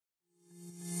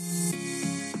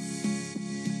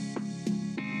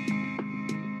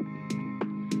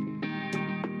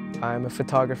I'm a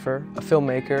photographer, a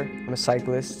filmmaker, I'm a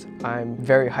cyclist, I'm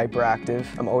very hyperactive,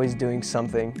 I'm always doing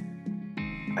something.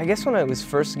 I guess when I was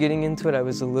first getting into it, I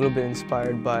was a little bit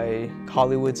inspired by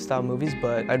Hollywood-style movies,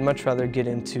 but I'd much rather get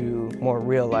into more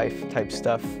real-life type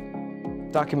stuff.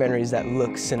 Documentaries that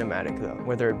look cinematic though,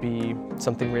 whether it be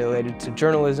something related to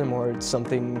journalism or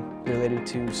something related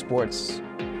to sports.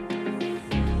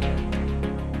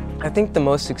 I think the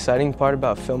most exciting part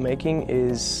about filmmaking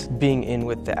is being in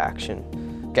with the action.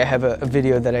 I have a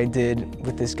video that I did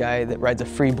with this guy that rides a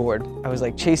freeboard. I was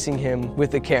like chasing him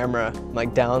with the camera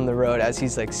like down the road as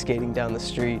he's like skating down the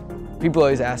street. People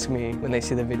always ask me when they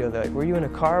see the video, they're like, were you in a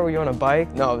car, were you on a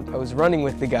bike? No, I was running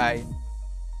with the guy.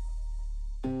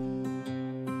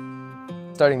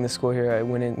 Starting the school here, I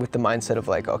went in with the mindset of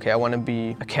like, okay, I want to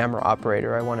be a camera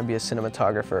operator, I want to be a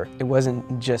cinematographer. It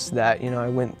wasn't just that, I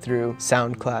went through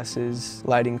sound classes,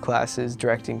 lighting classes,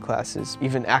 directing classes,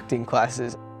 even acting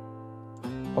classes.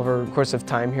 Over the course of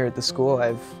time here at the school,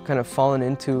 I've kind of fallen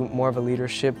into more of a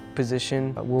leadership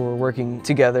position where we're working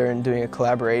together and doing a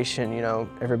collaboration.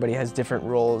 Everybody has different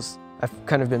roles. I've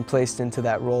kind of been placed into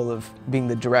that role of being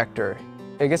the director.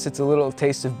 I guess it's a little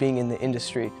taste of being in the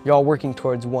industry. You're all working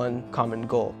towards one common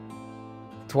goal.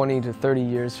 20 to 30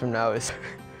 years from now is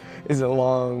a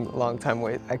long, long time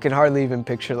away. I can hardly even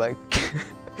picture like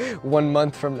 1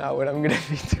 month from now what I'm gonna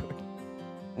be doing.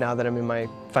 Now that I'm in my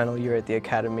final year at the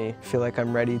academy, I feel like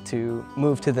I'm ready to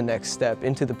move to the next step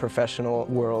into the professional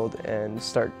world and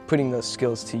start putting those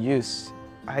skills to use.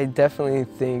 I definitely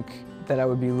think that I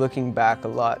would be looking back a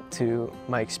lot to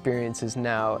my experiences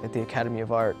now at the Academy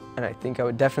of Art, and I think I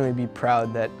would definitely be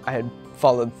proud that I had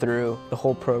followed through the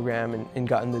whole program and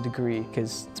gotten the degree,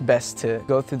 because it's best to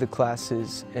go through the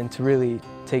classes and to really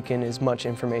take in as much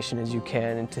information as you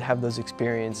can and to have those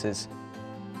experiences.